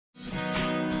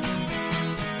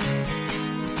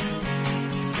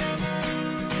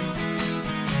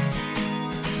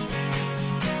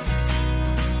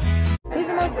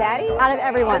Daddy? Out of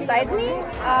everyone. Besides me?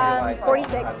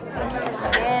 46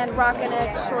 and rocking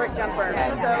a short jumper.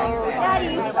 So,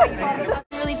 Daddy.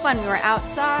 Really fun. We were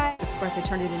outside. Of course, I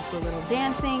turned it into a little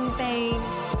dancing thing.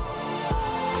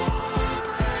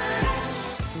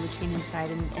 We came inside,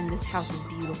 and this house is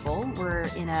beautiful. We're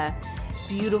in a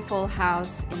beautiful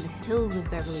house in the hills of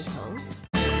Beverly Hills.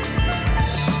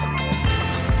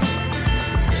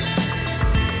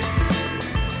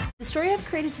 The story I've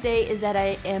created today is that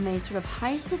I am a sort of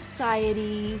high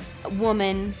society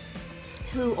woman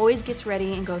who always gets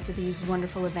ready and goes to these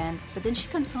wonderful events, but then she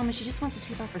comes home and she just wants to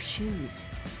take off her shoes.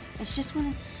 And she just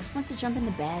wants to jump in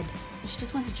the bed, and she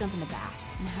just wants to jump in the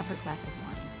bath and have her glass of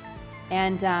wine.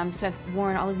 And so I've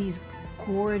worn all of these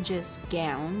gorgeous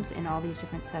gowns and all these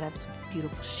different setups with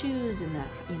beautiful shoes and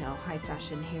the, high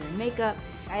fashion hair and makeup.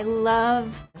 I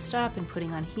love dressing up and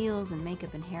putting on heels and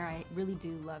makeup and hair. I really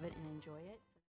do love it and enjoy it.